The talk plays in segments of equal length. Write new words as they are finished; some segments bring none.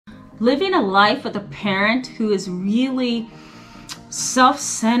living a life with a parent who is really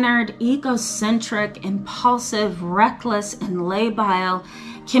self-centered, egocentric, impulsive, reckless, and labile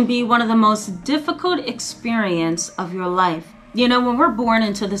can be one of the most difficult experiences of your life. You know, when we're born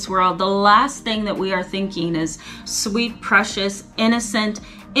into this world, the last thing that we are thinking is sweet, precious, innocent,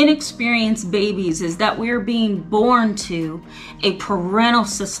 inexperienced babies, is that we're being born to a parental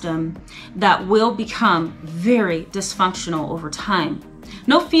system that will become very dysfunctional over time.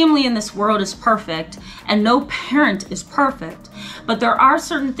 No family in this world is perfect, and no parent is perfect, but there are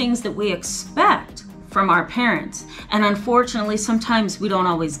certain things that we expect from our parents, and unfortunately sometimes we don't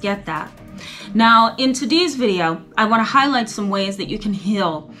always get that. Now, in today's video, I want to highlight some ways that you can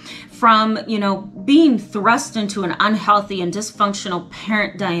heal from, being thrust into an unhealthy and dysfunctional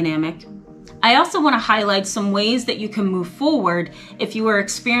parent dynamic. I also want to highlight some ways that you can move forward if you are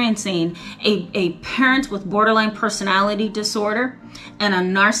experiencing a parent with borderline personality disorder and a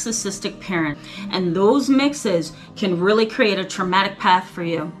narcissistic parent. And those mixes can really create a traumatic path for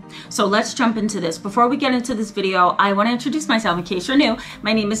you. So let's jump into this. Before we get into this video, I want to introduce myself in case you're new.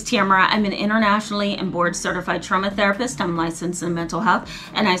 My name is Tamara. I'm an internationally and board certified trauma therapist. I'm licensed in mental health,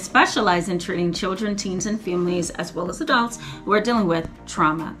 and I specialize in treating children, teens, and families, as well as adults who are dealing with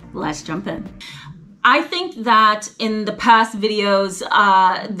trauma. Let's jump in. I think that in the past videos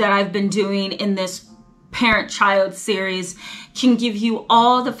that I've been doing in this parent-child series can give you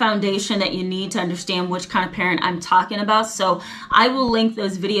all the foundation that you need to understand which kind of parent I'm talking about. So I will link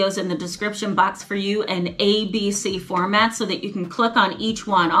those videos in the description box for you in ABC format so that you can click on each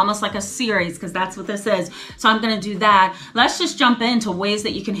one, almost like a series, because that's what this is. So I'm going to do that. Let's just jump into ways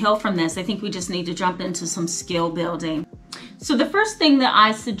that you can heal from this. I think we just need to jump into some skill building. So the first thing that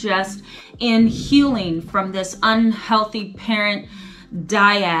I suggest in healing from this unhealthy parent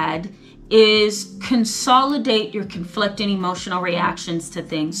dyad is consolidate your conflicting emotional reactions to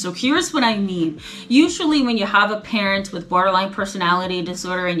things. So here's what I mean. Usually when you have a parent with borderline personality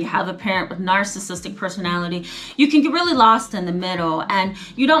disorder and you have a parent with narcissistic personality, you can get really lost in the middle and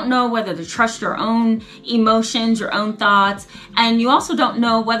you don't know whether to trust your own emotions, your own thoughts, and you also don't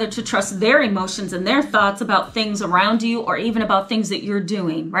know whether to trust their emotions and their thoughts about things around you or even about things that you're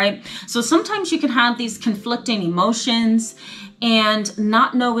doing, right? So sometimes you can have these conflicting emotions and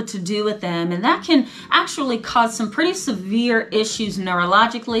not know what to do with them. And that can actually cause some pretty severe issues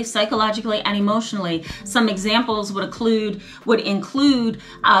neurologically, psychologically, and emotionally. Some examples would include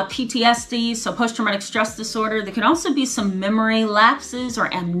PTSD, so post-traumatic stress disorder. There can also be some memory lapses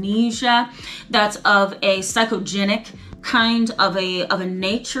or amnesia that's of a psychogenic kind of a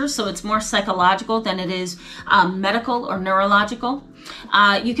nature, so it's more psychological than it is medical or neurological.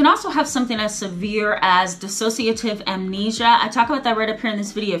 You can also have something as severe as dissociative amnesia. I talk about that right up here in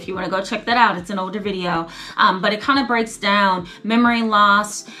this video if you want to go check that out. It's an older video, but it kind of breaks down memory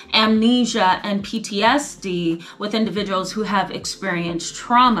loss, amnesia, and PTSD with individuals who have experienced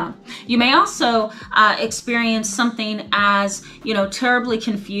trauma. You may also experience something as, terribly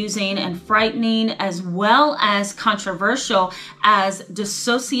confusing and frightening, as well as controversial as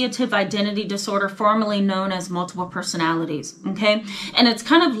dissociative identity disorder, formerly known as multiple personalities, okay? And it's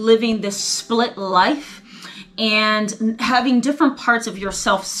kind of living this split life and having different parts of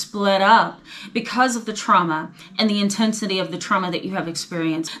yourself split up because of the trauma and the intensity of the trauma that you have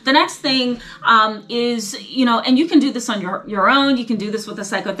experienced. The next thing is, and you can do this on your own, you can do this with a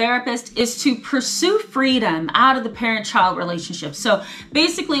psychotherapist, is to pursue freedom out of the parent-child relationship. So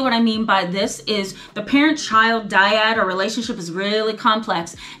basically what I mean by this is the parent-child dyad or relationship is really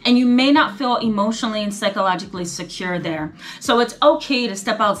complex and you may not feel emotionally and psychologically secure there. So it's okay to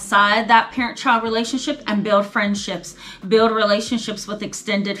step outside that parent-child relationship and build friendships, build relationships with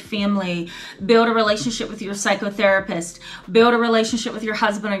extended family, build a relationship with your psychotherapist, build a relationship with your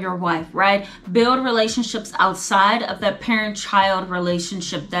husband or your wife, right? Build relationships outside of that parent-child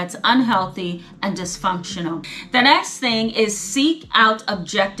relationship that's unhealthy and dysfunctional. The next thing is seek out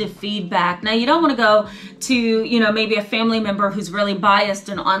objective feedback. Now, you don't want to go to, maybe a family member who's really biased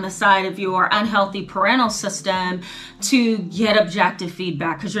and on the side of your unhealthy parental system to get objective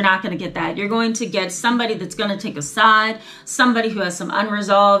feedback, because you're not going to get that. You're going to get somebody that's going to take a side, somebody who has some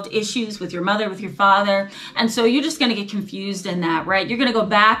unresolved issues with your mother, with your father. And so you're just going to get confused in that, right? You're going to go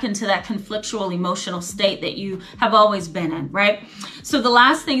back into that conflictual emotional state that you have always been in, right? So the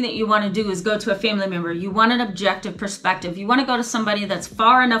last thing that you want to do is go to a family member. You want an objective perspective. You want to go to somebody that's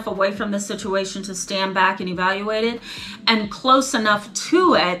far enough away from the situation to stand back and evaluate it, and close enough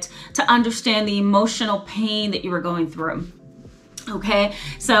to it to understand the emotional pain that you were going through. Okay,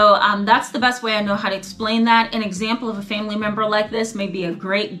 so that's the best way I know how to explain that. An example of a family member like this may be a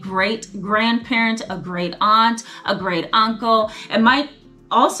great-great-grandparent, a great aunt, a great uncle. It might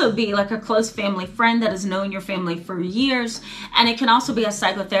also be like a close family friend that has known your family for years. And it can also be a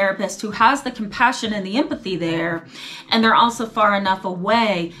psychotherapist who has the compassion and the empathy there. And they're also far enough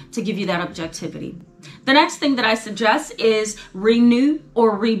away to give you that objectivity. The next thing that I suggest is renew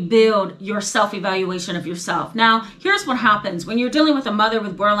or rebuild your self-evaluation of yourself. Now, here's what happens when you're dealing with a mother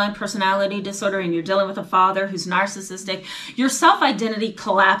with borderline personality disorder and you're dealing with a father who's narcissistic. Your self-identity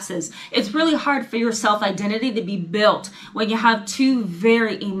collapses. It's really hard for your self-identity to be built when you have two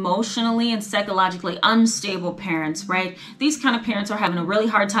very emotionally and psychologically unstable parents, right? These kind of parents are having a really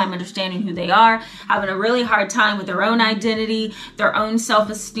hard time understanding who they are, having a really hard time with their own identity, their own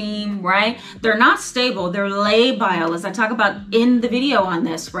self-esteem, right? They're not stable. They're labile, as I talk about in the video on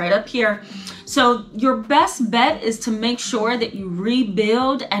this right up here. So your best bet is to make sure that you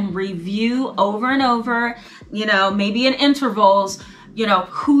rebuild and review over and over, maybe in intervals,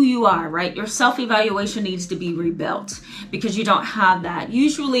 who you are, right? Your self-evaluation needs to be rebuilt because you don't have that.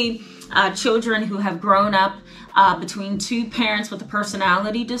 Usually children who have grown up between two parents with a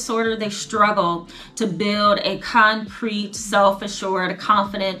personality disorder, they struggle to build a concrete, self-assured,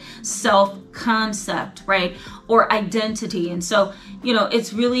 confident self-concept, right? Or identity. And so,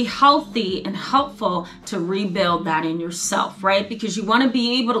 it's really healthy and helpful to rebuild that in yourself, right? Because you want to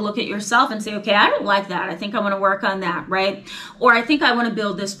be able to look at yourself and say, okay, I don't like that. I think I want to work on that, right? Or I think I want to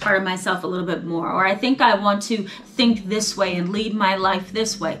build this part of myself a little bit more. Or I think I want to think this way and lead my life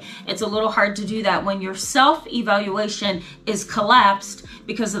this way. It's a little hard to do that when your self-evaluation is collapsed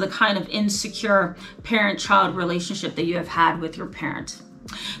because of the kind of insecure parent-child relationship that you have had with your parent.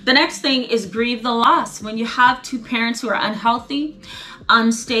 The next thing is grieve the loss. When you have two parents who are unhealthy,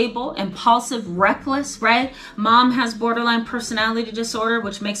 unstable, impulsive, reckless, right? Mom has borderline personality disorder,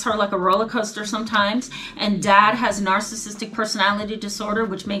 which makes her like a roller coaster sometimes. And dad has narcissistic personality disorder,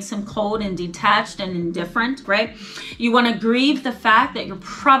 which makes him cold and detached and indifferent, right? You want to grieve the fact that you're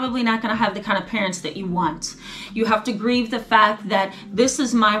probably not going to have the kind of parents that you want. You have to grieve the fact that this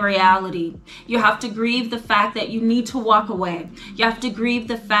is my reality. You have to grieve the fact that you need to walk away. You have to grieve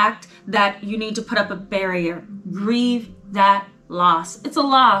the fact that you need to put up a barrier. Grieve that loss. It's a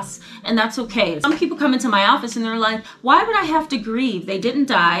loss, and that's okay. Some people come into my office and they're like, why would I have to grieve? They didn't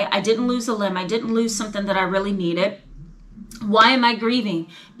die. I didn't lose a limb. I didn't lose something that I really needed. Why am I grieving?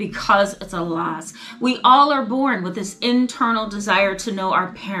 Because it's a loss. We all are born with this internal desire to know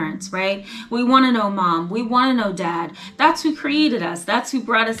our parents, right? We want to know mom. We want to know dad. That's who created us. That's who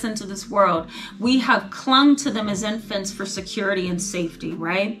brought us into this world. We have clung to them as infants for security and safety,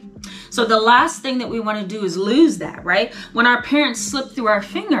 right? So the last thing that we want to do is lose that, right? When our parents slip through our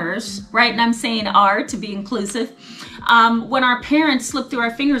fingers, right? And I'm saying "our" to be inclusive. When our parents slip through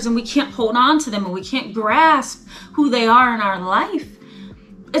our fingers and we can't hold on to them and we can't grasp who they are in our life,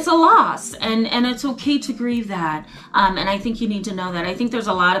 it's a loss, and it's okay to grieve that. And I think you need to know that. I think there's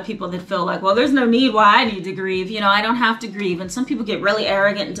a lot of people that feel like, well, there's no need why I need to grieve. I don't have to grieve. And some people get really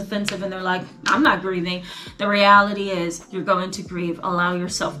arrogant and defensive and they're like, I'm not grieving. The reality is you're going to grieve. Allow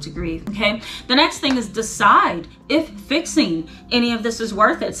yourself to grieve, okay? The next thing is decide if fixing any of this is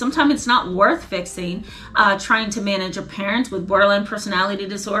worth it. Sometimes it's not worth fixing. Trying to manage a parent with borderline personality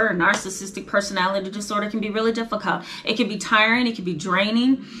disorder or narcissistic personality disorder can be really difficult. It can be tiring. It can be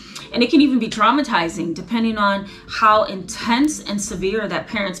draining. And it can even be traumatizing depending on how intense and severe that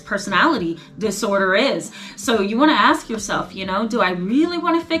parent's personality disorder is. So you want to ask yourself, do I really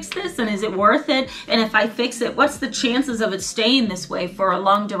want to fix this? And is it worth it? And if I fix it, what's the chances of it staying this way for a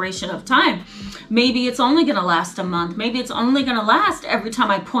long duration of time? Maybe it's only going to last a month. Maybe it's only going to last every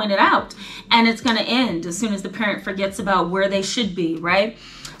time I point it out. And it's going to end as soon as the parent forgets about where they should be, right?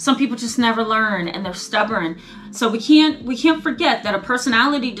 Some people just never learn and they're stubborn. So we can't forget that a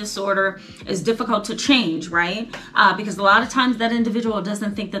personality disorder is difficult to change, right? Because a lot of times that individual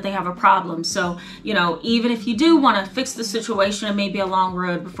doesn't think that they have a problem. So, even if you do want to fix the situation, it may be a long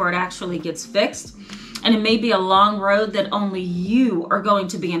road before it actually gets fixed. And it may be a long road that only you are going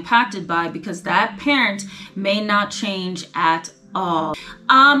to be impacted by because that parent may not change at all.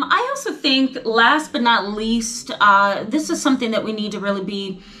 I also think, last but not least, this is something that we need to really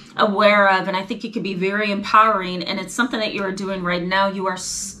be aware of, and I think it could be very empowering, and it's something that you are doing right now. You are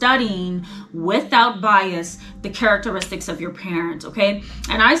studying without bias the characteristics of your parent, okay?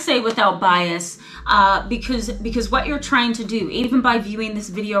 And I say without bias because what you're trying to do, even by viewing this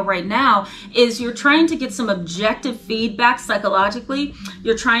video right now, is you're trying to get some objective feedback psychologically.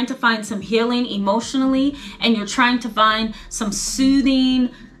 You're trying to find some healing emotionally, and you're trying to find some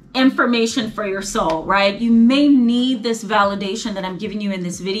soothing information for your soul, right? You may need this validation that I'm giving you in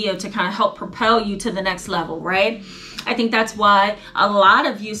this video to kind of help propel you to the next level, right? I think that's why a lot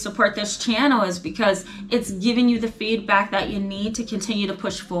of you support this channel, is because it's giving you the feedback that you need to continue to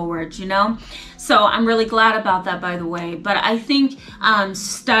push forward, you know? So I'm really glad about that, by the way. But I think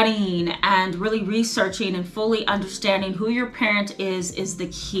studying and really researching and fully understanding who your parent is the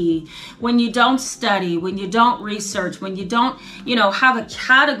key. When you don't study, when you don't research, when you don't, you know, have a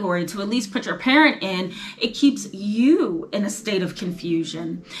category to at least put your parent in, it keeps you in a state of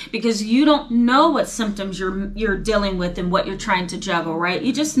confusion because you don't know what symptoms you're dealing with and what you're trying to juggle, right?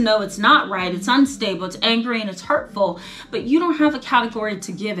 You just know it's not right, it's unstable, it's angry, and it's hurtful, but you don't have a category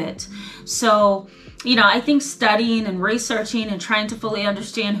to give it. So, you know, I think studying and researching and trying to fully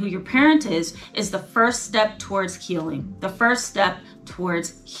understand who your parent is the first step towards healing. The first step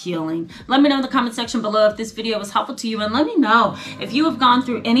towards healing. Let me know in the comment section below if this video was helpful to you, and let me know if you have gone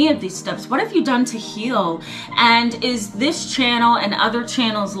through any of these steps. What have you done to heal? And is this channel and other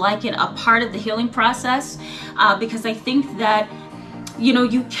channels like it a part of the healing process? Because I think that, you know,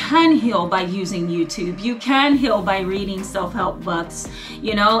 you can heal by using YouTube. You can heal by reading self-help books.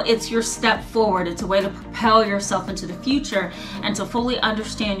 You know, it's your step forward. It's a way to propel yourself into the future and to fully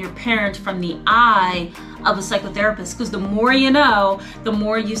understand your parent from the eye of a psychotherapist. Because the more you know, the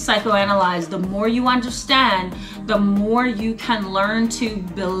more you psychoanalyze, the more you understand, the more you can learn to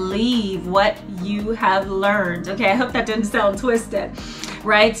believe what you have learned. Okay, I hope that didn't sound twisted,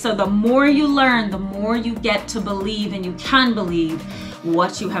 right? So the more you learn, the more you get to believe, and you can believe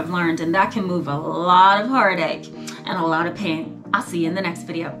what you have learned, and that can move a lot of heartache and a lot of pain. I'll see you in the next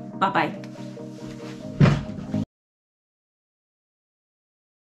video. Bye-bye.